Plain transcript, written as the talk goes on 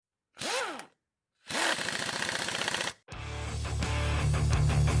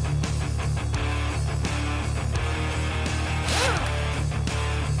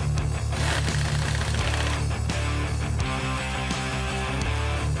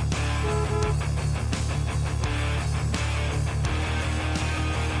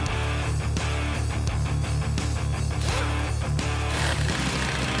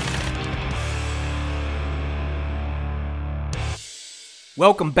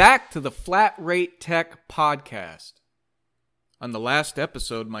Welcome back to the Flat Rate Tech Podcast. On the last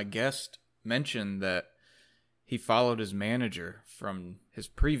episode, my guest mentioned that he followed his manager from his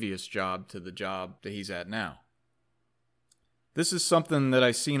previous job to the job that he's at now. This is something that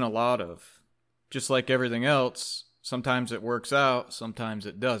I've seen a lot of. Just like everything else, sometimes it works out, sometimes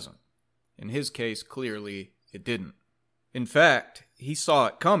it doesn't. In his case, clearly, it didn't. In fact, he saw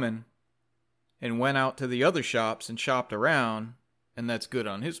it coming and went out to the other shops and shopped around, and that's good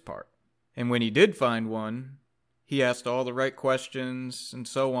on his part. And when he did find one, he asked all the right questions and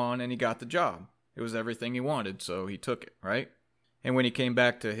so on, and he got the job. It was everything he wanted, so he took it, right? And when he came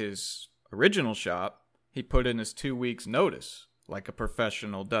back to his original shop, he put in his 2 weeks notice, like a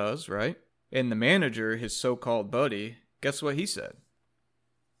professional does, right? And the manager, his so-called buddy, guess what he said?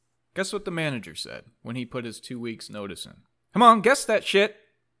 Guess what the manager said when he put his 2 weeks notice in? Come on, guess that shit.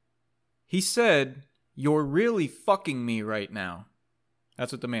 He said, "You're really fucking me right now."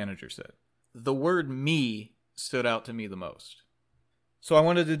 That's what the manager said. The word "me" stood out to me the most. So I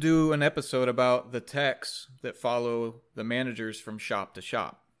wanted to do an episode about the techs that follow the managers from shop to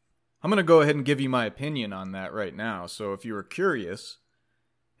shop. I'm going to go ahead and give you my opinion on that right now. So if you are curious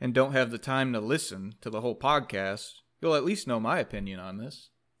and don't have the time to listen to the whole podcast, you'll at least know my opinion on this.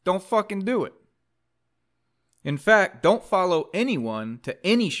 Don't fucking do it. In fact, don't follow anyone to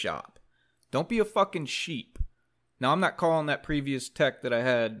any shop. Don't be a fucking sheep. Now, I'm not calling that previous tech that I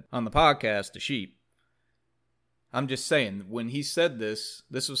had on the podcast a sheep. I'm just saying, when he said this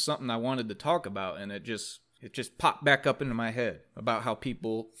was something I wanted to talk about, and it just popped back up into my head about how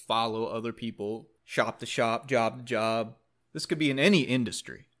people follow other people, shop to shop, job to job. This could be in any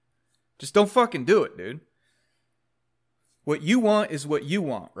industry. Just don't fucking do it, dude. What you want is what you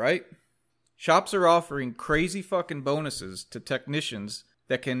want, right? Shops are offering crazy fucking bonuses to technicians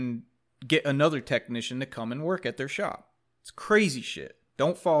that can get another technician to come and work at their shop. It's crazy shit.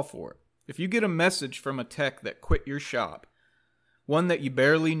 Don't fall for it. If you get a message from a tech that quit your shop, one that you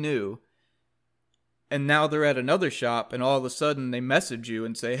barely knew, and now they're at another shop and all of a sudden they message you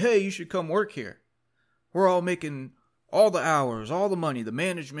and say, "Hey, you should come work here. We're all making all the hours, all the money. The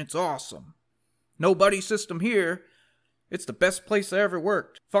management's awesome. No buddy system here. It's the best place I ever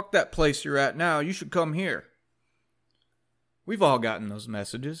worked. Fuck that place you're at now. You should come here." We've all gotten those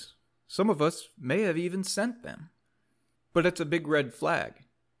messages. Some of us may have even sent them. But it's a big red flag.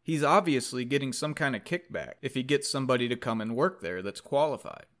 He's obviously getting some kind of kickback if he gets somebody to come and work there that's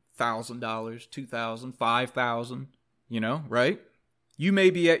qualified. $1,000, $2,000, $5,000, right? You may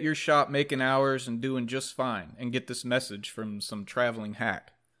be at your shop making hours and doing just fine and get this message from some traveling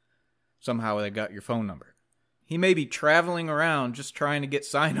hack. Somehow they got your phone number. He may be traveling around just trying to get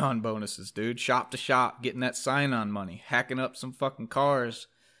sign-on bonuses, dude. Shop to shop, getting that sign-on money, hacking up some fucking cars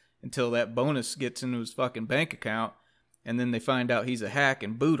until that bonus gets into his fucking bank account, and then they find out he's a hack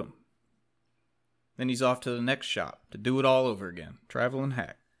and boot him. Then he's off to the next shop to do it all over again. Traveling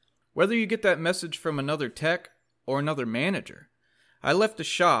hack. Whether you get that message from another tech or another manager, I left a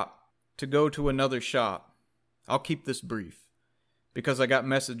shop to go to another shop. I'll keep this brief, because I got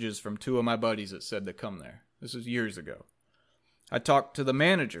messages from two of my buddies that said to come there. This was years ago. I talked to the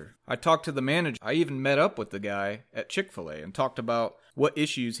manager. I even met up with the guy at Chick-fil-A and talked about what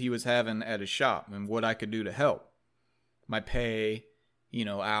issues he was having at his shop and what I could do to help. My pay,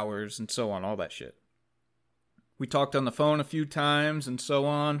 hours, and so on, all that shit. We talked on the phone a few times and so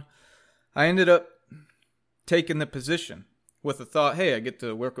on. I ended up taking the position with the thought, hey, I get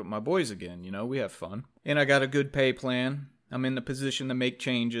to work with my boys again, we have fun. And I got a good pay plan. I'm in the position to make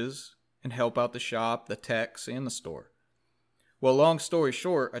changes and help out the shop, the techs, and the store. Well, long story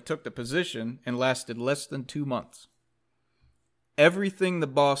short, I took the position and lasted less than 2 months. Everything the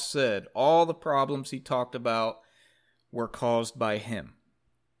boss said, all the problems he talked about, were caused by him.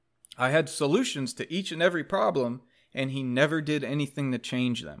 I had solutions to each and every problem, and he never did anything to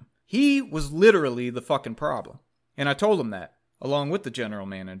change them. He was literally the fucking problem. And I told him that, along with the general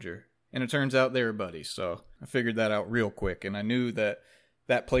manager. And it turns out they were buddies, so I figured that out real quick, and I knew that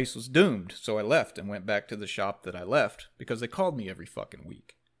place was doomed, so I left and went back to the shop that I left because they called me every fucking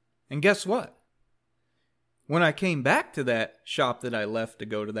week. And guess what? When I came back to that shop that I left to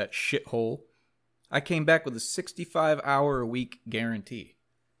go to that shithole, I came back with a 65-hour-a-week guarantee.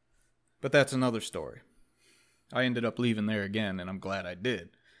 But that's another story. I ended up leaving there again, and I'm glad I did.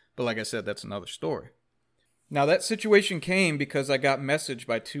 But like I said, that's another story. Now, that situation came because I got messaged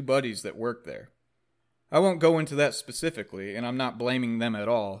by two buddies that worked there. I won't go into that specifically, and I'm not blaming them at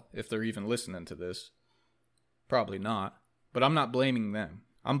all, if they're even listening to this. Probably not. But I'm not blaming them.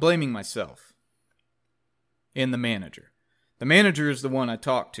 I'm blaming myself. And the manager. The manager is the one I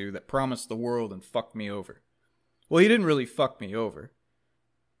talked to that promised the world and fucked me over. Well, he didn't really fuck me over.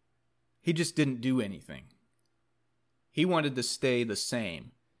 he just didn't do anything. He wanted to stay the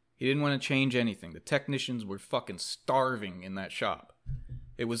same. He didn't want to change anything. The technicians were fucking starving in that shop.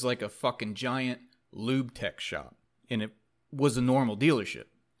 It was like a fucking giant lube tech shop. And it was a normal dealership.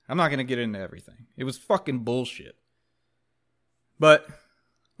 I'm not going to get into everything. It was fucking bullshit. But,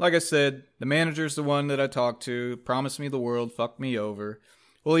 like I said, the manager's the one that I talked to, promised me the world, fucked me over.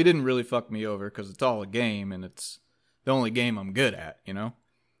 Well, he didn't really fuck me over because it's all a game and it's the only game I'm good at, you know?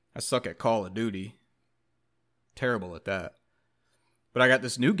 I suck at Call of Duty. Terrible at that. But I got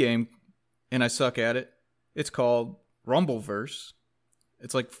this new game and I suck at it. It's called Rumbleverse.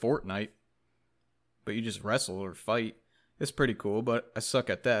 It's like Fortnite, but you just wrestle or fight. It's pretty cool, but I suck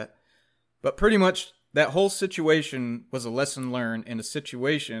at that. But pretty much that whole situation was a lesson learned in a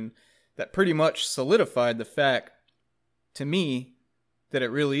situation that pretty much solidified the fact, to me, that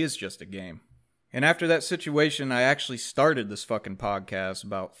it really is just a game. And after that situation, I actually started this fucking podcast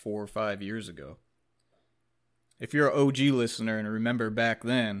about 4 or 5 years ago. If you're an OG listener and remember back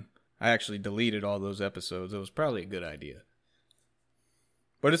then, I actually deleted all those episodes. It was probably a good idea.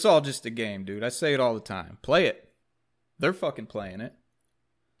 But it's all just a game, dude. I say it all the time. Play it. They're fucking playing it.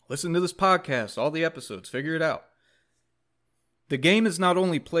 Listen to this podcast, all the episodes, figure it out. The game is not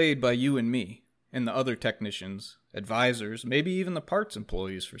only played by you and me, and the other technicians, advisors, maybe even the parts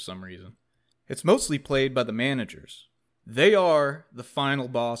employees for some reason. It's mostly played by the managers. They are the final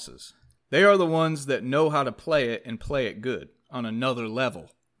bosses. They are the ones that know how to play it and play it good on another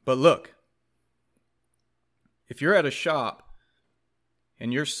level. But look, if you're at a shop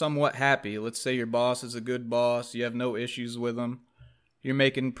and you're somewhat happy, let's say your boss is a good boss, you have no issues with him, you're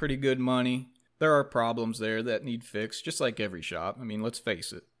making pretty good money, there are problems there that need fixed, just like every shop. I mean, let's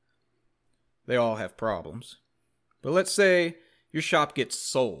face it. They all have problems. But let's say your shop gets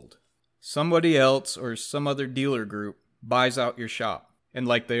sold. Somebody else or some other dealer group buys out your shop. And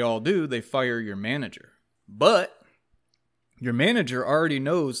like they all do, they fire your manager. But your manager already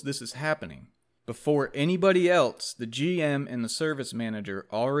knows this is happening. Before anybody else, the GM and the service manager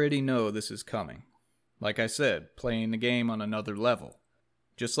already know this is coming. Like I said, playing the game on another level.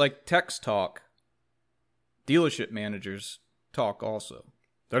 Just like techs talk, dealership managers talk also.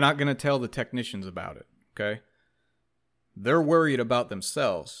 They're not going to tell the technicians about it, okay? They're worried about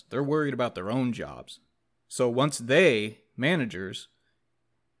themselves. They're worried about their own jobs. So once they, managers,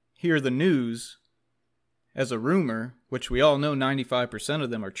 hear the news as a rumor, which we all know 95% of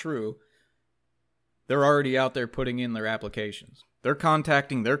them are true, they're already out there putting in their applications. They're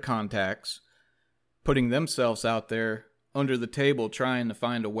contacting their contacts, putting themselves out there under the table trying to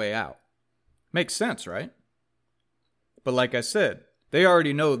find a way out. Makes sense, right? But like I said, they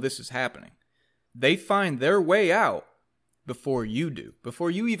already know this is happening. They find their way out before you do, before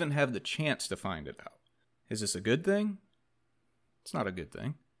you even have the chance to find it out. Is this a good thing? It's not a good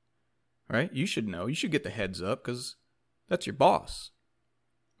thing, right? You should know. You should get the heads up because that's your boss,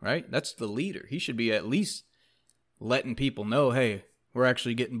 right? That's the leader. He should be at least letting people know, hey, we're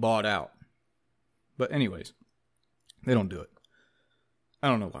actually getting bought out. But anyways, they don't do it. I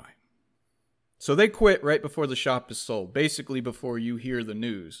don't know why. So they quit right before the shop is sold, basically before you hear the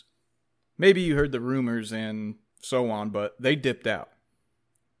news. Maybe you heard the rumors and so on, but they dipped out.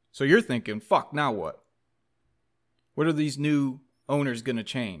 So you're thinking, fuck, now what? What are these new owners going to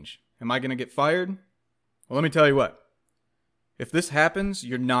change? Am I going to get fired? Well, let me tell you what. If this happens,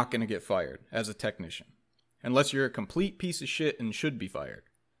 you're not going to get fired as a technician. Unless you're a complete piece of shit and should be fired.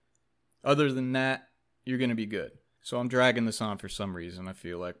 Other than that, you're going to be good. So I'm dragging this on for some reason, I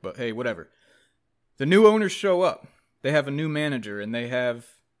feel like. But hey, whatever. The new owners show up. They have a new manager and they have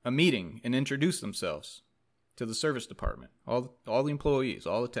a meeting and introduce themselves to the service department. All the employees,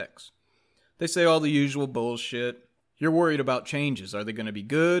 all the techs. They say all the usual bullshit. You're worried about changes. Are they going to be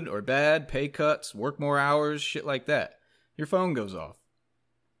good or bad? Pay cuts, work more hours, shit like that. Your phone goes off.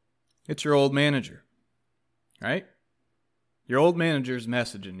 It's your old manager. Right? Your old manager's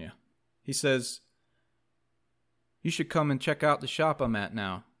messaging you. He says, you should come and check out the shop I'm at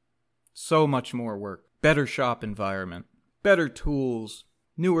now. So much more work. Better shop environment. Better tools.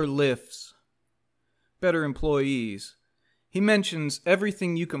 Newer lifts. Better employees. He mentions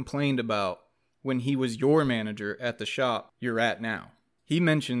everything you complained about when he was your manager at the shop you're at now. He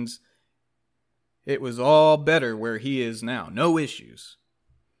mentions it was all better where he is now. No issues.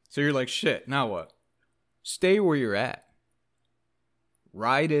 So you're like, shit, now what? Stay where you're at.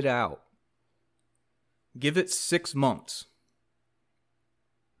 Ride it out. Give it 6 months.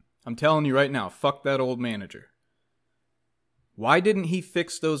 I'm telling you right now, fuck that old manager. Why didn't he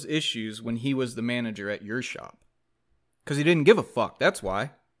fix those issues when he was the manager at your shop? Because he didn't give a fuck, that's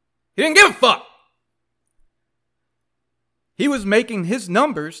why. He didn't give a fuck! He was making his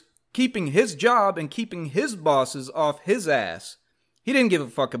numbers keeping his job and keeping his bosses off his ass. He didn't give a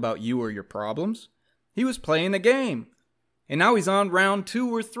fuck about you or your problems. He was playing the game. And now he's on round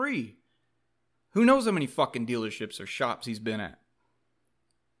 2 or 3. Who knows how many fucking dealerships or shops he's been at.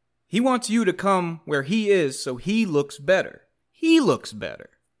 He wants you to come where he is so he looks better. He looks better.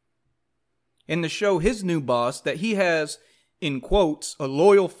 And to show his new boss that he has, in quotes, a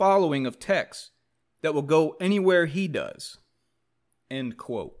loyal following of techs that will go anywhere he does. End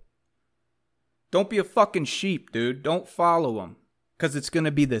quote. Don't be a fucking sheep, dude. Don't follow him. Because it's going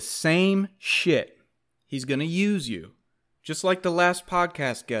to be the same shit. He's going to use you. Just like the last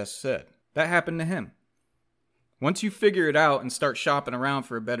podcast guest said. That happened to him. Once you figure it out and start shopping around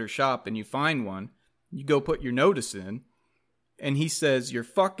for a better shop and you find one, you go put your notice in, and he says, you're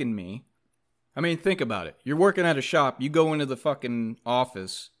fucking me. I mean, think about it. You're working at a shop, you go into the fucking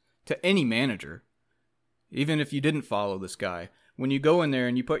office to any manager, even if you didn't follow this guy. When you go in there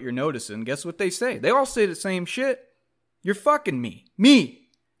and you put your notice in, guess what they say? They all say the same shit. You're fucking me. Me.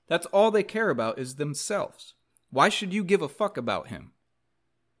 That's all they care about is themselves. Why should you give a fuck about him?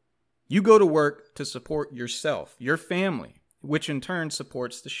 You go to work to support yourself, your family, which in turn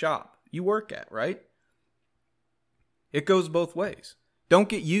supports the shop you work at, right? It goes both ways. Don't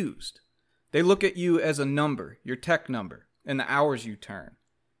get used. They look at you as a number, your tech number, and the hours you turn.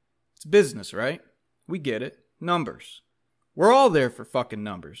 It's business, right? We get it. Numbers. We're all there for fucking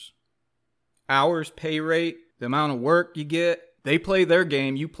numbers. Hours, pay rate, the amount of work you get. They play their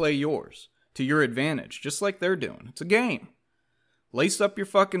game, you play yours. To your advantage, just like they're doing. It's a game. Lace up your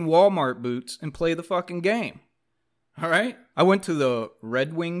fucking Walmart boots and play the fucking game. Alright? I went to the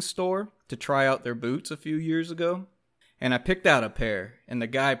Red Wing store to try out their boots a few years ago. And I picked out a pair. And the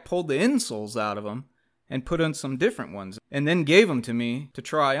guy pulled the insoles out of them and put on some different ones. And then gave them to me to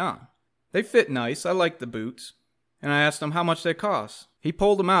try on. They fit nice. I liked the boots. And I asked him how much they cost. He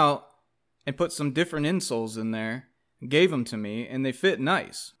pulled them out and put some different insoles in there. And gave them to me. And they fit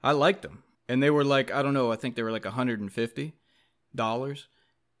nice. I liked them. And they were like, I don't know, I think they were like $150.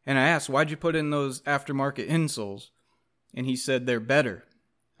 And I asked, why'd you put in those aftermarket insoles? And he said they're better.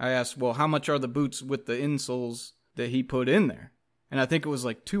 I asked, well, how much are the boots with the insoles that he put in there? And I think it was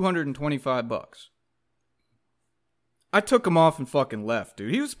like $225. I took him off and fucking left,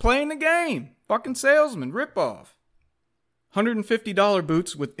 dude. He was playing the game. Fucking salesman, ripoff. $150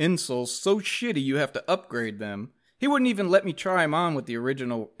 boots with insoles so shitty you have to upgrade them. He wouldn't even let me try them on with the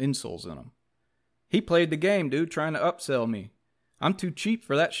original insoles in them. He played the game, dude, trying to upsell me. I'm too cheap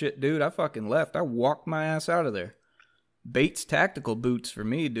for that shit, dude. I fucking left. I walked my ass out of there. Bates tactical boots for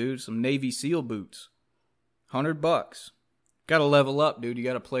me, dude. Some Navy SEAL boots. $100. Gotta level up, dude. You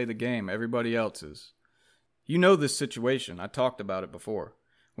gotta play the game. Everybody else is. You know this situation. I talked about it before.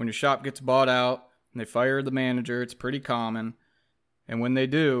 When your shop gets bought out and they fire the manager, it's pretty common. And when they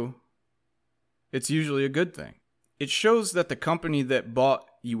do, it's usually a good thing. It shows that the company that bought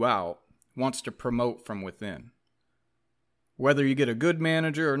you out wants to promote from within. Whether you get a good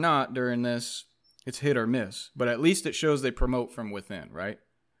manager or not during this, it's hit or miss. But at least it shows they promote from within, right?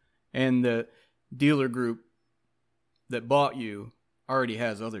 And the dealer group that bought you already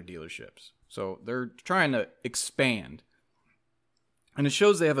has other dealerships. So they're trying to expand. And it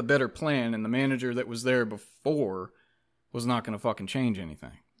shows they have a better plan, and the manager that was there before was not going to fucking change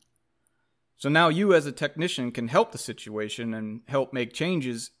anything. So now you as a technician can help the situation and help make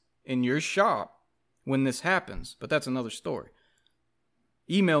changes in your shop when this happens. But that's another story.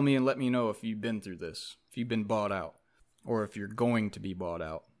 Email me and let me know if you've been through this, if you've been bought out, or if you're going to be bought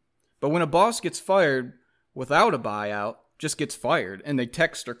out. But when a boss gets fired without a buyout, just gets fired, and they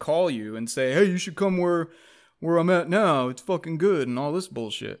text or call you and say, hey, you should come where I'm at now, it's fucking good, and all this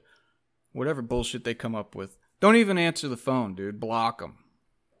bullshit. Whatever bullshit they come up with. Don't even answer the phone, dude. Block them.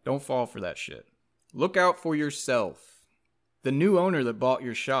 Don't fall for that shit. Look out for yourself. The new owner that bought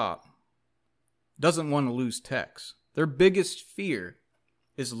your shop doesn't want to lose techs. Their biggest fear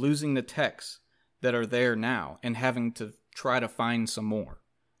is losing the techs that are there now and having to try to find some more.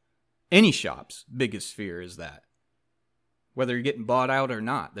 Any shop's biggest fear is that. Whether you're getting bought out or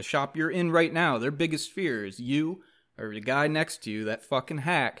not. The shop you're in right now, their biggest fear is you or the guy next to you, that fucking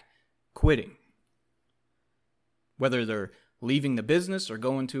hack, quitting. Whether they're leaving the business or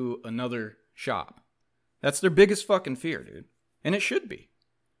going to another shop. That's their biggest fucking fear, dude. And it should be.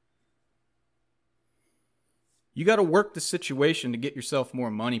 You got to work the situation to get yourself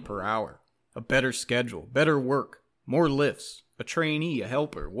more money per hour. A better schedule, better work, more lifts, a trainee, a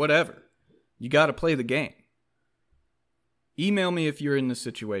helper, whatever. You got to play the game. Email me if you're in this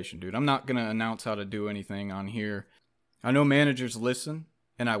situation, dude. I'm not going to announce how to do anything on here. I know managers listen,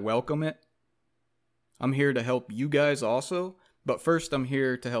 and I welcome it. I'm here to help you guys also, But first, I'm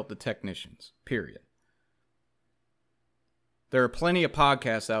here to help the technicians, period. There are plenty of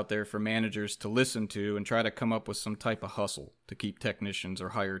podcasts out there for managers to listen to and try to come up with some type of hustle to keep technicians or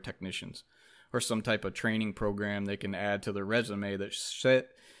hire technicians, or some type of training program they can add to their resume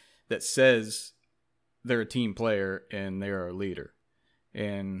that says they're a team player and they're a leader.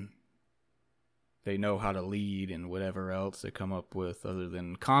 And they know how to lead and whatever else they come up with other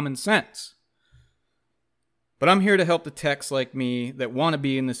than common sense. But I'm here to help the techs like me that want to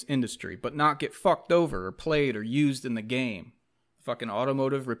be in this industry, but not get fucked over or played or used in the game. Fucking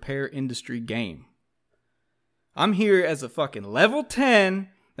automotive repair industry game. I'm here as a fucking level 10,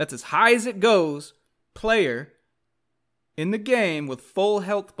 that's as high as it goes, player in the game with full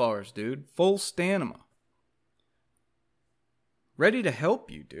health bars, dude. Full stamina. Ready to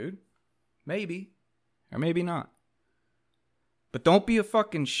help you, dude. Maybe. Or maybe not. But don't be a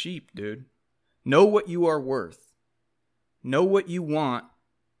fucking sheep, dude. Know what you are worth. Know what you want.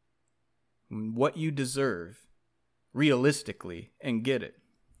 And what you deserve. Realistically. And get it.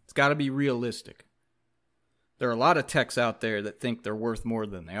 It's got to be realistic. There are a lot of techs out there that think they're worth more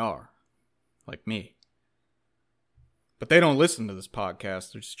than they are. Like me. But they don't listen to this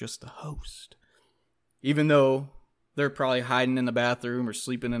podcast. They're just the host. Even though they're probably hiding in the bathroom or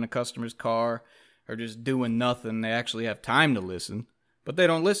sleeping in a customer's car or just doing nothing. They actually have time to listen, but they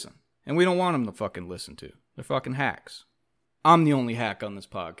don't listen. And we don't want them to fucking listen to. They're fucking hacks. I'm the only hack on this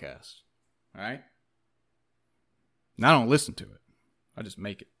podcast. All right? And I don't listen to it. I just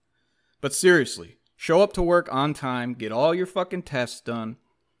make it. But seriously, show up to work on time, get all your fucking tests done,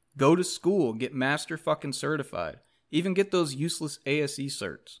 go to school, get master fucking certified, even get those useless ASE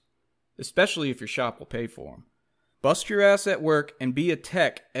certs, especially if your shop will pay for them. Bust your ass at work and be a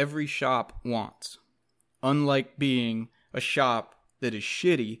tech every shop wants. Unlike being a shop that is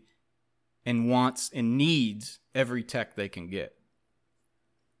shitty and wants and needs every tech they can get.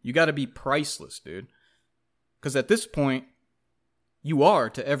 You gotta be priceless, dude. Because at this point, you are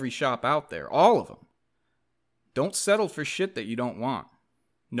to every shop out there. All of them. Don't settle for shit that you don't want.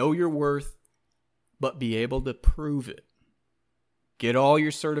 Know your worth, but be able to prove it. Get all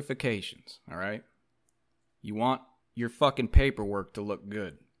your certifications, alright? You want your fucking paperwork to look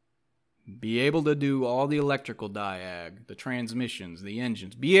good. Be able to do all the electrical diag, the transmissions, the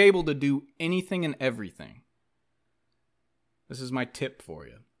engines. Be able to do anything and everything. This is my tip for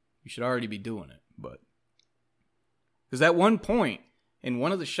you. You should already be doing it, but... Because at one point, in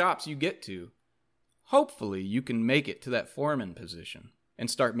one of the shops you get to, hopefully you can make it to that foreman position and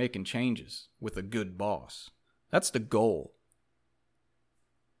start making changes with a good boss. That's the goal.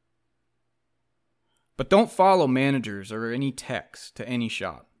 But don't follow managers or any techs to any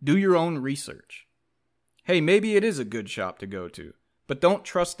shop. Do your own research. Hey, maybe it is a good shop to go to, but don't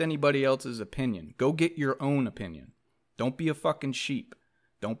trust anybody else's opinion. Go get your own opinion. Don't be a fucking sheep.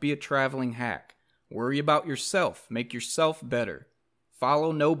 Don't be a traveling hack. Worry about yourself. Make yourself better.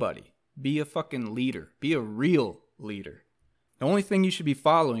 Follow nobody. Be a fucking leader. Be a real leader. The only thing you should be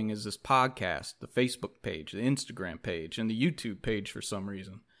following is this podcast, the Facebook page, the Instagram page, and the YouTube page for some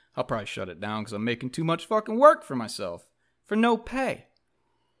reason. I'll probably shut it down because I'm making too much fucking work for myself. For no pay.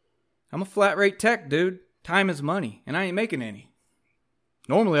 I'm a flat rate tech, dude. Time is money, and I ain't making any.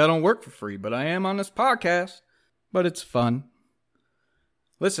 Normally I don't work for free, but I am on this podcast. But it's fun.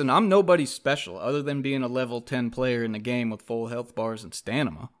 Listen, I'm nobody special other than being a level 10 player in the game with full health bars and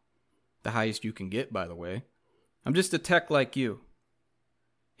stamina. The highest you can get, by the way. I'm just a tech like you.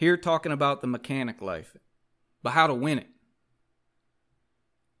 Here talking about the mechanic life, but how to win it.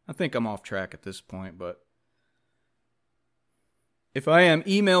 I think I'm off track at this point, but if I am,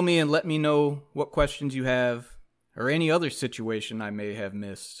 email me and let me know what questions you have or any other situation I may have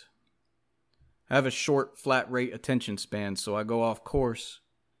missed. I have a short, flat rate attention span, so I go off course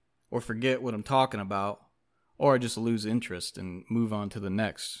or forget what I'm talking about, or I just lose interest and move on to the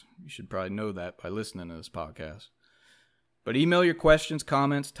next. You should probably know that by listening to this podcast. But email your questions,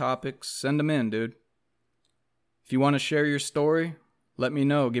 comments, topics, send them in, dude. If you want to share your story, let me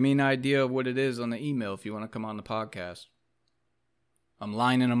know. Give me an idea of what it is on the email if you want to come on the podcast. I'm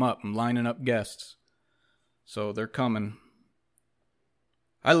lining them up. I'm lining up guests. So they're coming.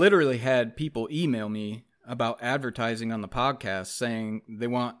 I literally had people email me about advertising on the podcast saying they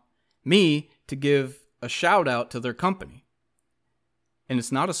want me to give a shout out to their company. And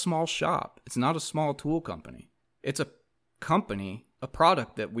it's not a small shop. It's not a small tool company. It's a company, a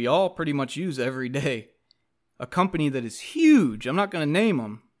product that we all pretty much use every day. A company that is huge. I'm not going to name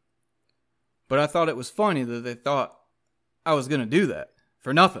them. But I thought it was funny that they thought I was going to do that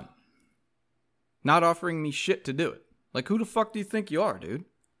for nothing. Not offering me shit to do it. Like, who the fuck do you think you are, dude?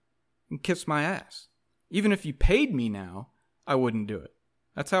 And kiss my ass. Even if you paid me now, I wouldn't do it.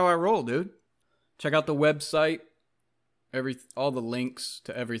 That's how I roll, dude. Check out the website. All the links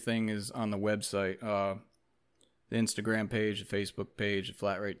to everything is on the website. The Instagram page, the Facebook page, the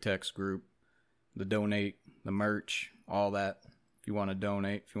Flat Rate text group, the donate, the merch, all that. If you want to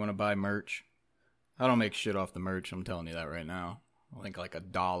donate, if you want to buy merch. I don't make shit off the merch, I'm telling you that right now. I think like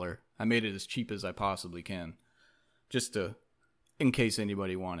 $1. I made it as cheap as I possibly can. Just in case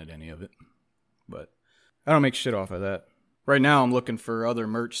anybody wanted any of it. But I don't make shit off of that. Right now I'm looking for other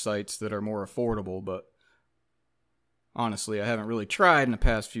merch sites that are more affordable, but honestly, I haven't really tried in the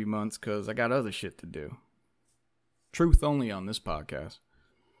past few months because I got other shit to do. Truth only on this podcast.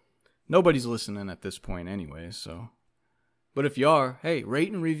 Nobody's listening at this point anyway, so. But if you are, hey,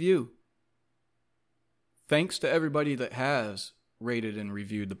 rate and review. Thanks to everybody that has rated and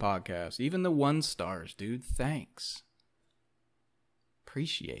reviewed the podcast. Even the 1 stars, dude. Thanks.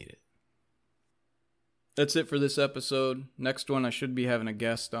 Appreciate it. That's it for this episode. Next one I should be having a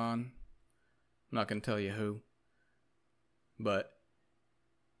guest on. I'm not going to tell you who. But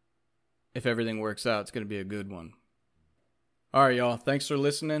if everything works out, it's going to be a good one. All right, y'all. Thanks for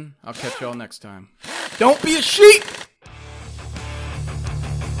listening. I'll catch y'all next time. Don't be a sheep!